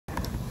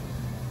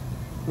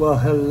Well,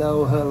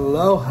 hello,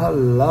 hello,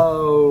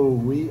 hello.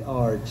 We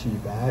are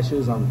Cheap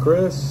Ashes. I'm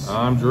Chris.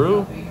 I'm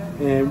Drew.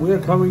 And we're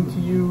coming to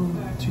you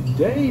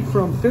today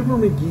from Fibber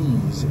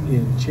Magees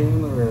in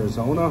Chandler,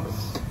 Arizona.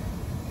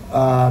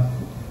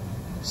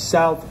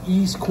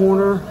 Southeast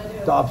corner,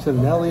 Dobson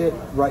and Elliott,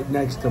 right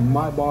next to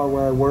my bar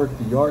where I work,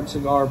 the Yard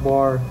Cigar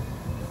Bar.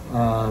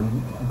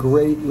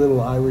 Great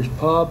little Irish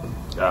pub.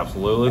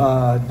 Absolutely.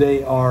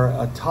 They are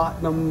a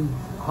Tottenham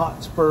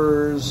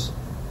Hotspurs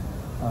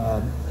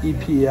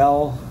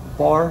EPL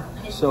bar.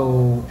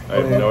 So I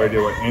have no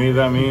idea what any of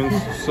that means.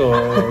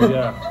 So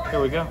yeah,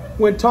 here we go.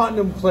 When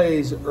Tottenham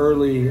plays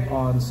early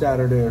on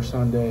Saturday or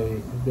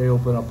Sunday, they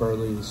open up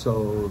early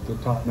so the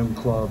Tottenham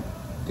club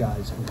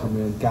guys can come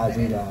in, guys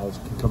and gals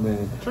can come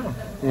in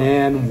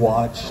and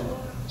watch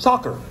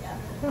soccer.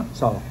 Yeah.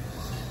 So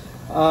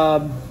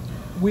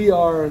we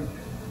are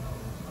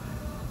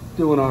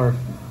doing our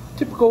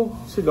typical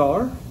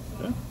cigar.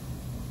 Yeah.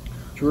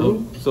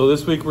 Drew? So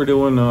this week we're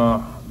doing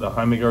the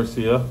Jaime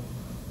Garcia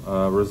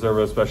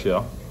Reserva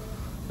Especial.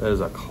 That is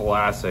a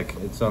classic.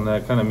 It's on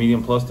that kind of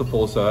medium plus to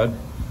full side.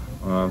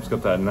 It's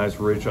got that nice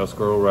rich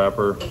Oscuro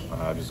wrapper.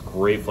 Just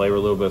great flavor, a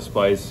little bit of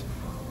spice.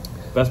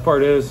 Best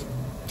part is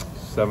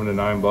 $7 to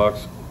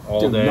 $9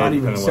 all day. Not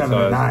even 7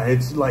 to 9.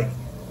 It's like,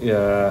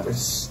 yeah.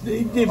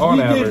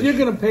 If you're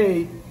gonna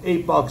pay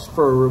 $8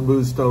 for a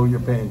Robusto, you're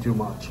paying too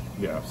much.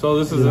 Yeah. So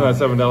this is in that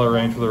 $7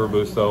 range for the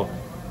Robusto.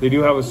 They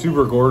do have a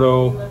Super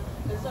Gordo,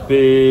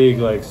 big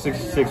like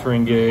 6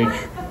 ring gauge.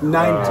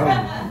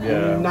 910.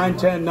 Yeah.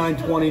 910,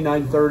 920,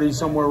 930,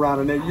 somewhere around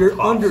in there. You're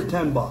tops. Under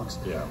 $10.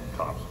 Yeah,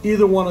 tops.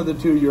 Either one of the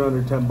two, you're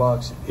under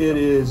 $10. It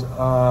is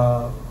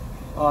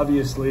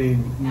obviously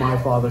My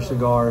Father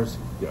Cigars.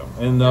 Yeah,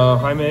 and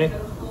Jaime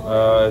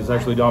is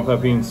actually Don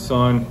Pepin's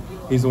son.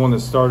 He's the one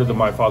that started the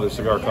My Father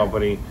Cigar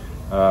Company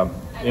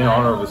in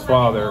honor of his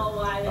father,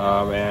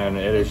 and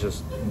it is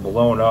just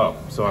blown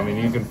up. So I mean,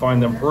 you can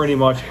find them pretty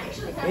much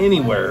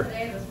anywhere.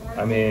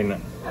 I mean,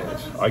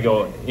 I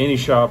go any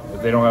shop,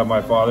 if they don't have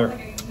My Father,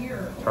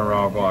 turn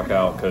around and walk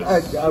out,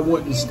 because I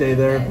wouldn't stay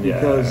there,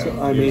 because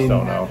yeah, I mean, just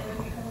don't know.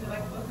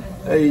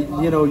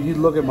 You know, you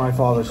look at My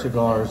Father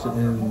Cigars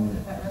and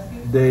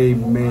they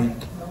make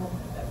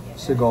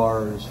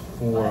cigars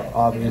for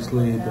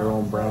obviously their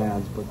own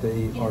brands, but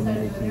they are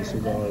making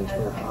cigars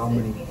for how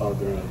many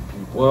other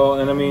people? Well,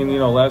 and I mean, you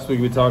know, last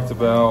week we talked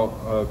about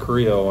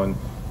Creo, and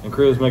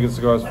Creo's making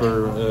cigars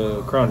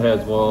for Crowned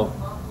Heads. Well,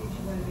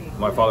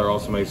 My Father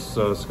also makes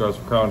cigars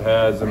for Crowned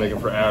Heads. They make it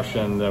for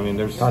Ashton. I mean,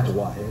 there's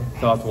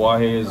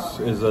Tatuaje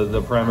is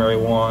the primary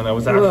one. That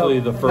was actually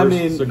the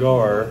first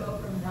cigar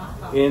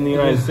in the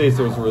United States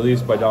that was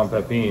released by Don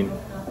Pepin.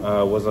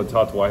 Was a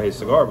Tatuaje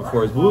cigar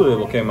before his Blue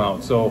Label came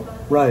out. So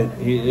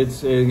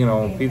it's you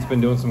know, Pete's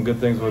been doing some good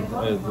things with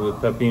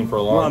Pepin for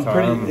a long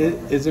time.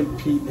 Isn't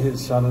Pete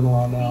his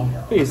son-in-law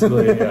now?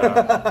 Basically,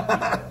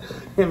 yeah.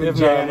 Him and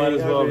Jaime might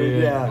as well be.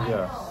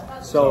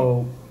 Yeah.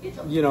 So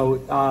you know,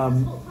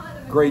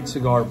 great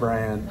cigar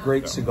brand,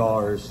 great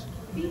cigars,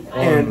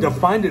 and to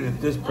find it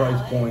at this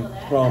price point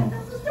from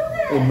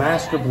a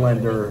master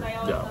blender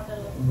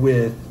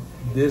with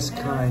this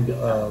kind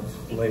of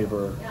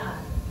flavor.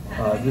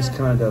 This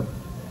kind of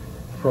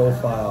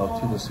profile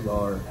to the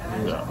cigar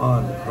is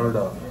unheard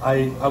of.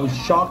 I was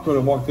shocked when I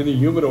walked in the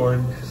humidor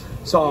and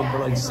saw them for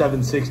like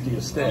 $7.60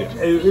 a stick.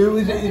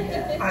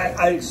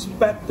 I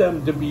expect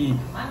them to be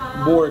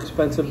more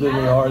expensive than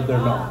they are. They're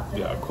not.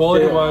 Yeah,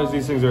 quality-wise,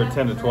 these things are a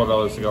 $10 to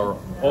 $12 cigar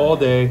all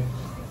day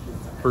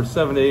for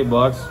 $7 to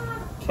 $8.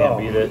 Can't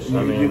beat it.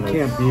 I mean, you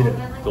can't beat it.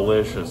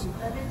 Delicious.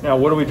 Now,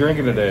 what are we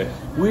drinking today?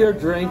 We are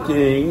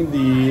drinking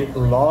the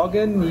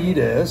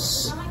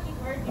Lagunitas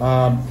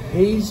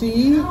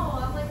Hazy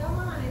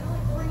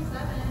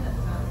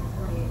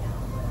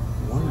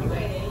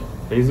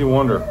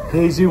Wonder.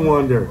 Hazy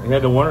Wonder. You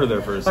had to wonder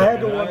there for a second. I had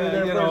to wonder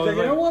there for a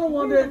second. I want to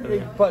wonder,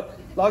 but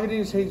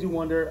Lagunitas Hazy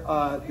Wonder,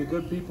 the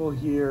good people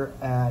here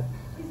at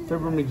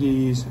Fibber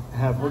Magees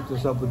have hooked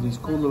us up with these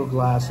cool little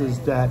glasses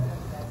that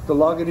the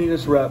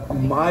Lagunitas rep,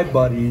 my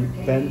buddy,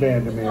 Ben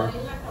Vandermeer,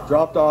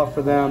 dropped off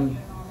for them.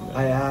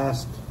 I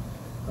asked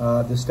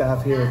the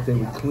staff here if they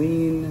would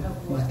clean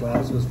these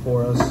glasses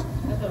for us,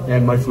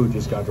 and my food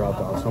just got dropped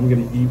off, so I'm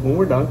going to eat when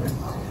we're done.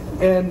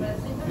 And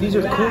these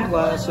are cool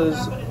glasses.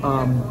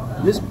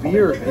 This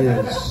beer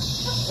is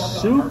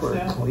super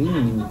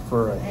clean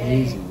for a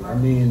hazy. I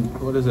mean,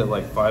 what is it,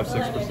 like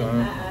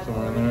 5-6%,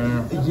 somewhere in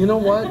there? You know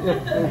what?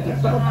 It's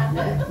about,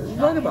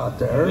 right about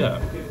there. Yeah.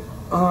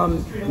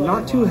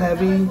 Not too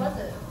heavy.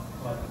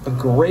 A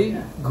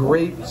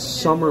great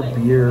summer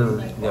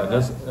beer. Yeah,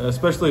 that's,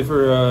 especially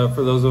for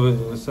those of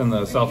us in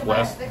the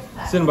Southwest,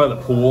 sitting by the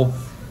pool,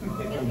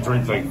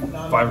 drink like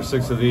 5 or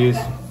 6 of these.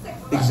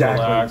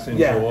 Exactly. Relax,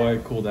 enjoy,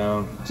 cool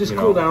down. Just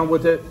cool down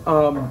with it.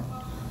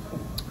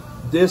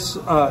 This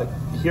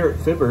here at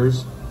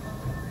Fibbers,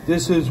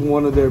 this is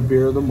one of their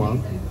beer of the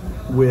month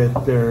with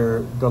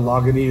the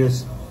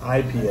Lagunitas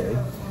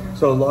IPA.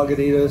 So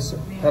Lagunitas,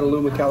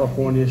 Petaluma,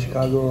 California,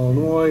 Chicago,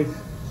 Illinois.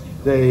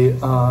 They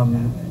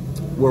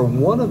were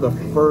one of the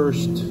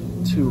first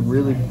to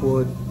really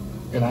put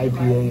an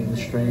IPA in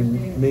the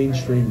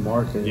mainstream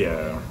market.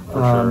 Yeah, for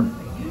sure.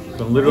 You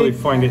can literally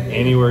find it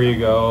anywhere you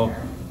go.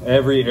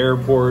 Every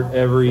airport,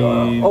 every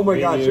oh my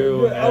gosh!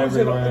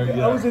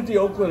 I was at the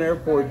Oakland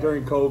airport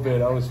during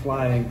COVID. I was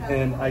flying,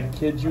 and I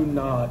kid you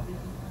not,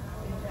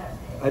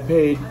 I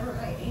paid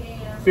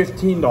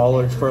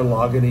 $15 for a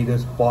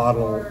Lagunitas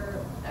bottle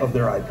of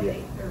their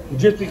IPA,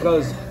 just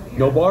because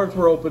no bars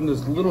were open.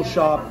 This little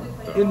shop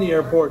in the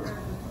airport.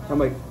 I'm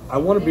like, I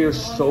want a beer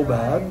so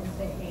bad,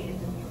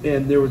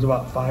 and there was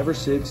about 5 or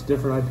 6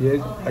 different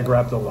IPAs. I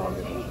grabbed a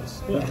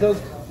Lagunitas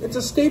because it's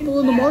a staple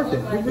in the market.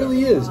 It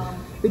really is.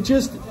 It's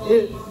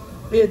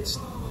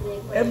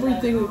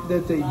everything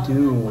that they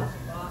do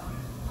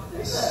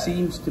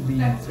seems to be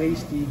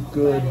tasty,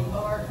 good,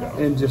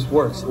 and just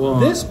works. Well,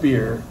 this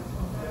beer,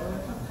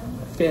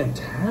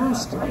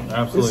 fantastic.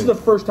 Absolutely. This is the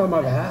first time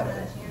I've had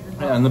it.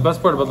 Yeah, and the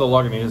best part about the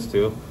Lagunitas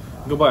too,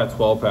 you go buy a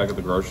 12-pack at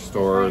the grocery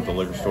store or at the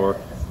liquor store.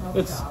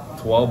 It's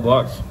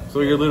 $12, so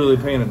you're literally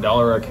paying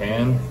 $1 a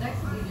can.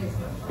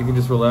 You can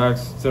just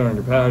relax, sit on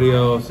your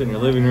patio, sit in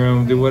your living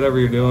room, do whatever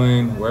you're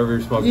doing, wherever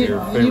you're smoking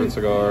your favorite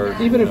cigar.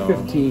 Even at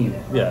 15.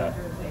 Yeah.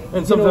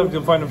 And sometimes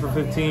you'll find them for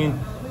 15. You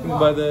can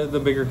buy the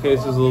bigger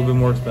cases, a little bit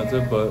more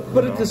expensive.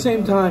 But at the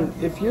same time,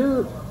 if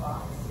you're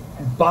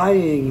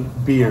buying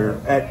beer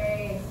at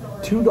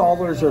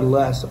 $2 or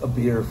less a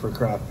beer for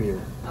craft beer,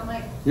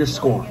 you're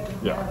scoring.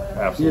 Yeah,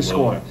 absolutely. You're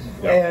scoring.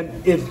 Yeah.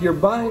 And if you're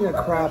buying a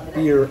craft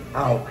beer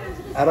out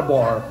at a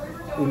bar,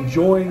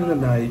 enjoying the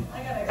night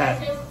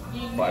at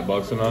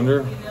 $5 and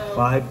under.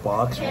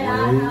 $5,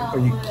 really? Are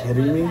you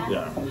kidding me?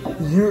 Yeah.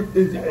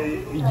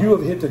 You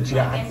have hit the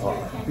jackpot,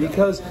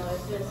 because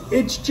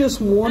it's just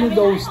one of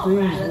those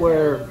things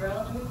where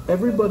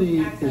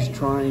everybody is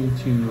trying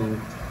to,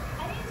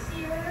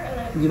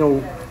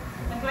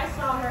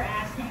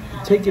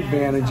 take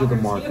advantage of the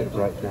market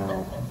right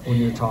now when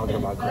you're talking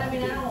about craft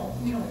beer.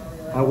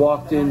 I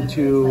walked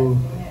into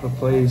a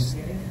place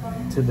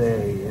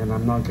today, and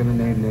I'm not going to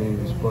name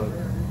names, but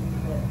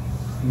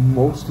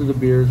most of the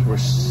beers were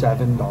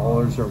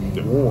 $7 or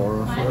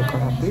more for a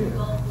craft beer.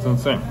 It's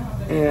insane.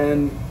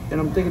 And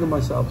I'm thinking to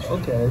myself,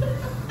 okay,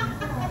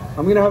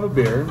 I'm gonna have a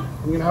beer.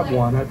 I'm gonna have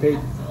one.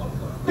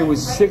 It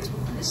was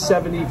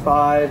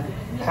 $6.75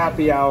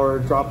 happy hour.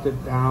 Dropped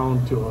it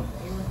down to a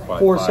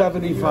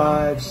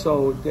 $4.75.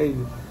 So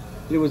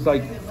it was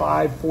like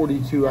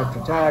 $5.42 after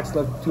tax.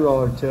 Left a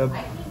 $2 tip.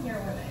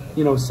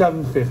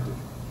 $7.50.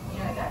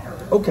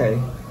 Okay,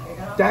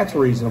 that's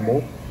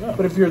reasonable.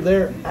 But if you're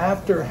there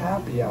after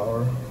happy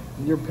hour,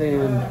 you're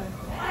paying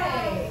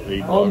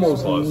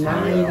almost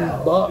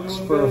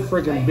 $9 for a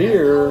friggin'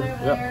 beer.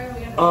 Yeah.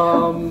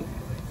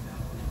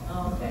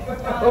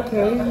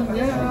 Okay,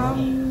 yeah,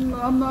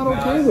 I'm not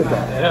okay with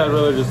that. Yeah, I'd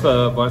rather just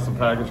buy some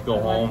package, go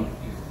home,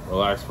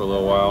 relax for a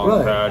little while on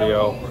the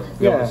patio,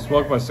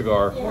 smoke my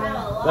cigar.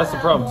 That's the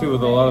problem too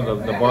with a lot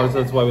of the bars.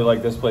 That's why we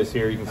like this place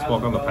here. You can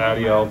smoke on the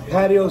patio.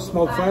 Patio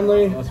smoke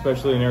friendly.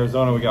 Especially in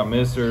Arizona, we got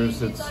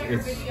misters. It's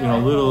a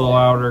little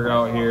louder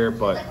out here,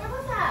 but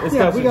it's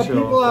we got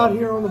people out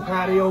here on the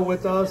patio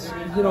with us.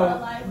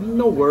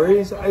 No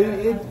worries.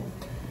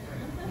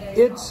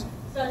 It's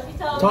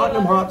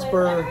Tottenham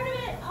Hotspur,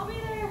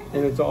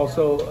 and it's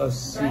also a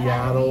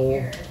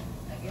Seattle.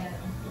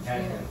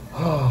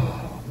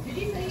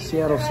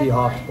 Seattle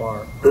Seahawks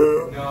bar.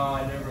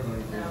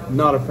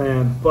 Not a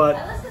fan, but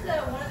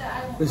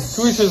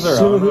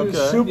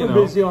super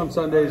busy on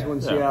Sundays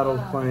when Seattle's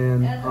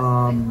playing.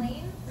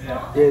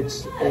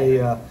 It's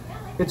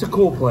a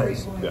cool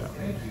place. Yeah.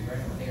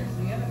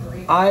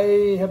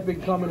 I have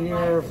been coming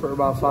here for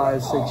about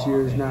 5-6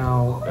 years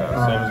now.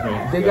 Yeah, same as me.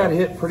 They got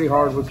hit pretty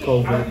hard with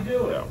COVID.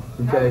 Yeah.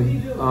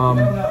 Okay.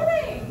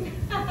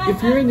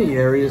 If you're in the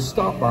area,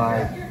 stop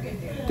by.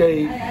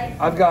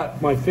 I've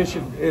got my fish,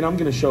 and I'm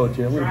going to show it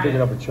to you. I'm going to pick it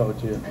up and show it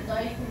to you.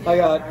 I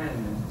got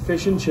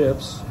fish and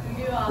chips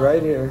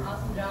right here.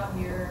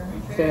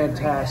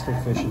 Fantastic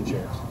fish and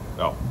chips.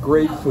 Oh.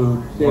 Great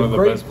food. One of the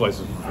best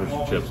places for fish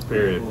and chips,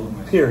 period.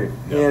 Period.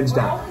 Yeah. Hands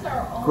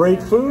down.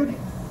 Great food,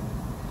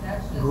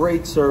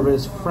 great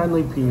service,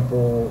 friendly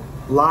people,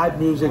 live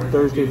music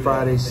Thursday,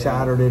 Friday,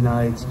 Saturday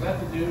nights.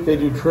 They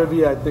do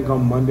trivia, I think,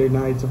 on Monday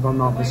nights, if I'm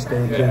not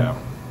mistaken. Yeah.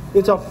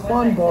 It's a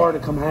fun bar to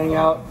come hang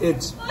out.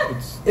 It's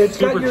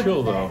super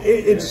chill though.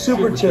 It's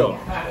super chill.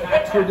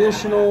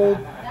 Traditional.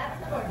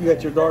 You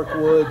got your dark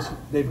woods.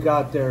 They've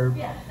got their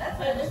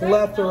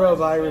plethora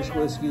of Irish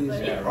whiskeys,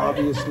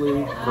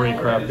 obviously. Great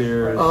craft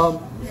beers.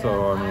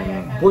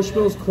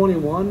 Bushmills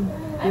 21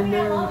 in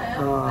there.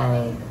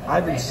 I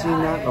haven't seen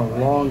that in a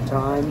long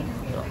time.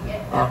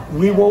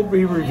 We won't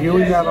be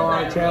reviewing that on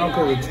our channel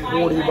because it's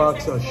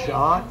 $40 a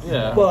shot.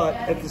 Yeah. But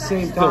at the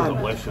same time,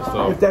 delicious,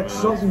 though. If that's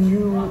something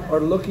you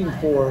are looking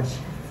for,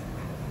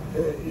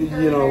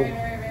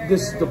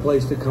 this is the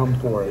place to come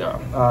for it. Yeah.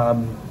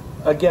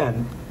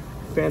 Again,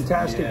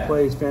 fantastic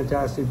place,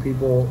 fantastic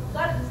people.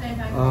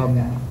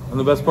 And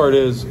the best part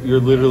is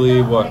you're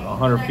literally, what,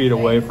 100 feet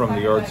away from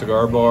the Yard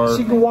Cigar Bar. So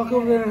you can walk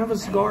over there and have a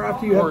cigar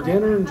after you have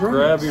dinner and drinks.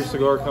 Grab your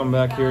cigar, come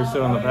back here,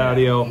 sit on the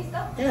patio,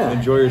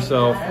 enjoy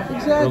yourself,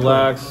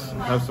 relax,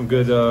 have some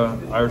good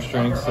Irish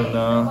drinks and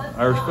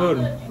Irish food.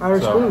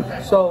 Irish food.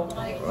 So,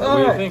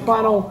 all right,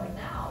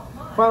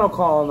 final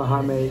call on the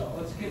Jaime.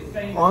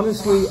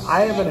 Honestly,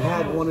 I haven't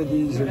had one of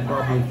these in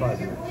probably 5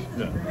 years.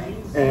 Yeah.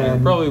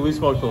 And probably we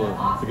smoked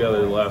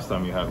together the last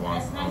time you had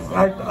one.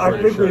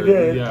 I think we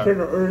did. Yeah.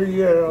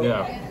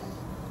 Yeah.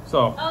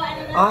 So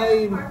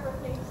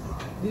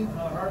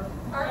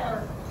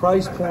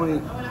price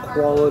point,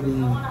 quality,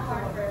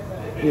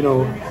 you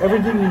know,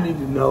 everything you need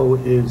to know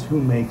is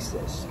who makes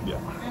this.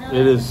 Yeah.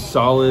 It is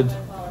solid,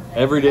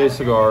 everyday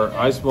cigar.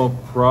 I smoke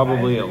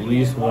probably at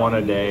least one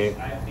a day,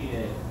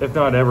 if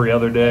not every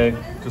other day.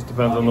 Just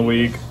depends on the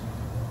week,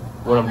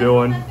 what I'm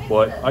doing.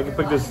 But I can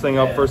pick this thing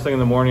up first thing in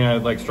the morning. I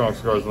like strong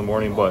cigars in the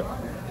morning, but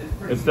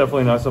it's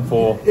definitely nice and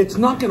full. It's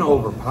not going to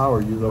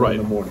overpower you though in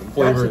the morning.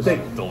 Flavor is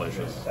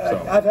delicious.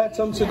 So. I've had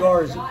some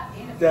cigars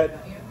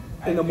that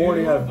in the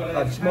morning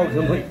I've smoked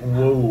them like,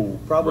 whoa,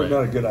 probably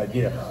not a good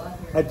idea.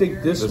 I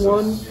think this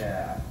one,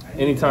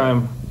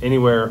 anytime,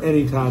 anywhere.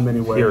 Anytime,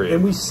 anywhere. Period.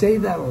 And we say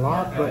that a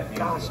lot, but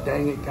gosh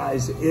dang it,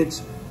 guys,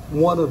 it's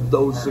one of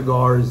those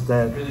cigars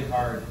that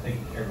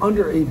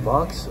under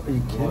 $8. Are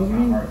you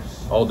kidding me?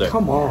 All day.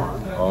 Come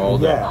on. All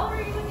day.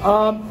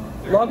 Yeah.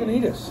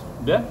 Lagunitas.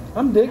 Yeah.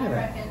 I'm digging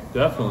it.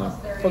 Definitely.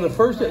 For the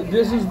first,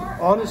 this is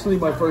honestly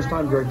my first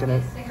time drinking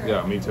it.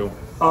 Yeah, me too.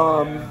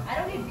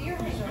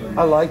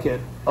 I like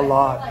it a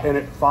lot, and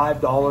at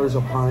 $5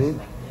 a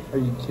pint, are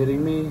you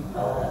kidding me?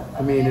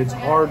 I mean, it's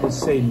hard to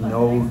say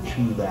no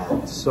to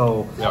that.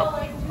 So,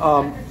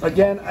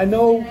 again, I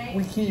know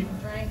we keep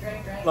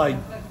like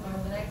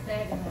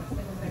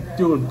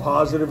doing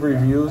positive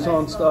reviews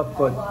on stuff,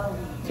 but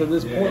to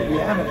this point, we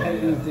haven't had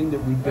anything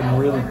that we've been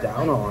really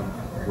down on.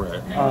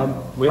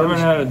 Right. We haven't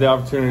had the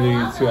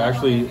opportunity to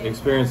actually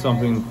experience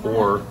something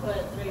for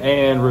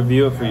and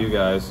review it for you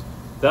guys.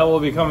 That will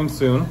be coming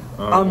soon.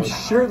 I'm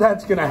sure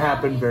that's going to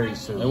happen very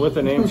soon. And with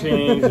the name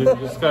change, and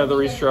just kind of the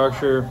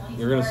restructure,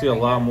 you're going to see a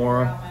lot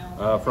more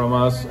from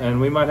us.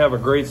 And we might have a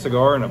great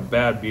cigar and a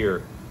bad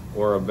beer,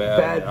 or a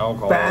bad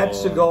alcohol. Bad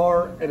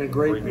cigar and a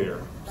great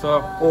beer.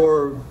 So,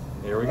 or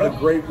here we go. A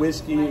great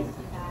whiskey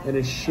and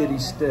a shitty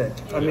stick.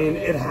 I mean,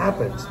 it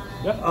happens.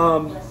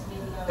 Yeah.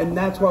 And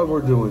that's why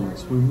we're doing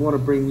this. We want to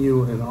bring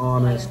you an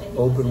honest,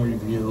 open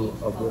review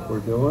of what we're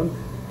doing.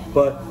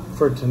 But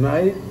for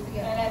tonight,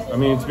 I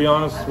mean, to be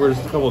honest, we're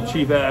just a couple of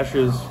cheap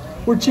ashes.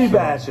 We're cheap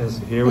ashes.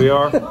 Here we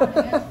are.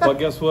 But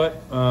guess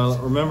what?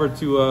 Remember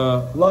to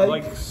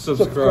like,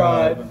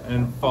 subscribe,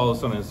 and follow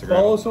us on Instagram.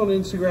 Follow us on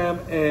Instagram,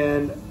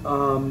 and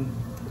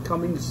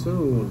coming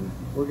soon,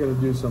 we're going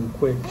to do some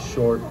quick,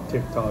 short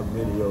TikTok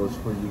videos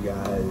for you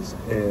guys,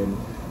 and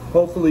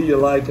hopefully you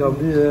like them.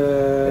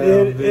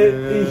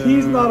 Yeah.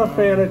 He's not a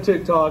fan of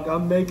TikTok.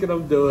 I'm making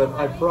him do it.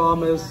 I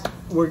promise.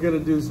 We're going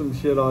to do some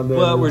shit on there.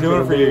 Well, we're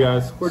doing it for you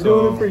guys. We're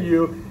doing it for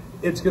you.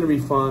 It's going to be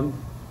fun.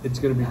 It's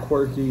going to be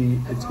quirky.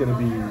 It's going to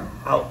be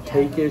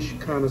outtake-ish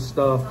kind of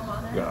stuff.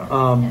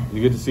 Yeah.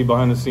 You get to see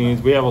behind the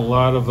scenes. We have a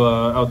lot of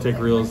outtake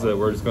reels that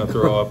we're just going to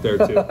throw up there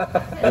too.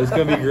 It's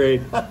going to be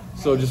great.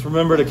 So just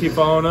remember to keep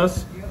following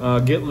us.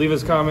 Leave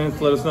us comments.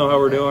 Let us know how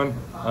we're doing.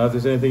 If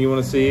there's anything you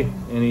want to see,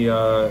 any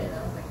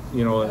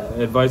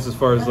advice as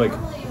far as like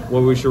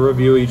what we should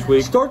review each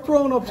week. Start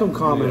throwing up some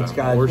comments,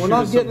 guys. We're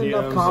not getting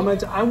enough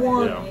comments. I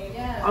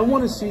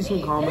want to see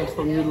some comments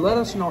from you. Let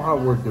us know how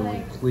we're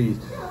doing, please.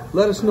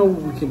 Let us know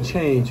what we can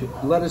change.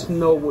 Let us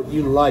know what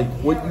you like,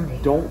 what you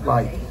don't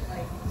like.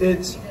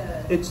 It's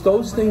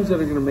those things that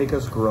are going to make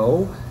us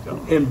grow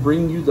and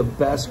bring you the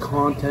best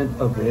content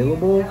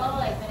available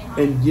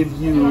and give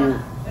you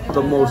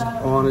the most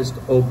honest,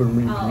 open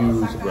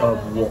reviews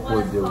of what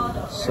we're doing.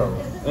 So,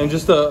 and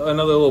just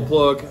another little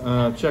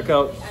plug. Check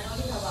out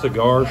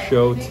Cigar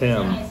Show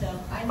Tim. He's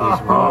one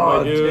of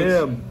my dudes.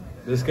 Tim.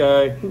 This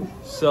guy,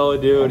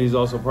 solid dude. He's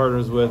also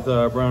partners with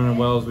Brown and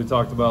Wells. We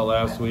talked about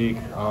last week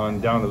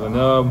on Down to the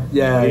Nub.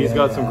 Yeah, he's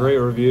got some great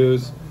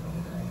reviews.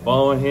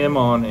 Follow him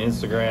on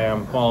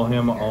Instagram. Follow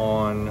him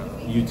on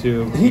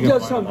YouTube. He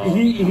does some.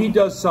 He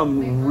does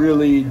some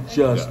really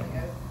just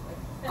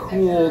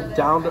cool,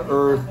 down to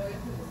earth,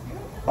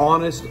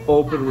 honest,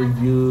 open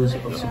reviews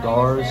of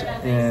cigars,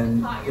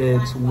 and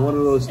it's one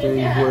of those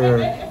things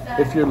where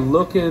if you're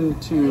looking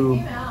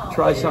to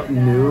try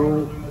something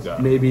new,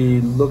 maybe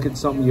look at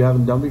something you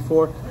haven't done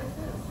before,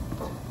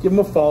 give him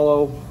a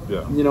follow.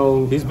 Yeah, you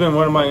know, he's been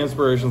one of my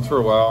inspirations for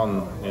a while,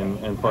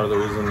 and part of the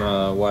reason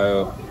why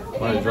I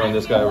wanted to join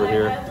this guy over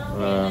here.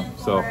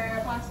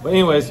 But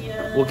anyways,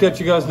 we'll catch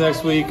you guys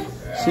next week.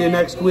 See you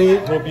next week.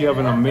 Hope you have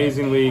an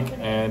amazing week,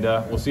 and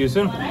we'll see you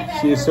soon.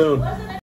 See you soon.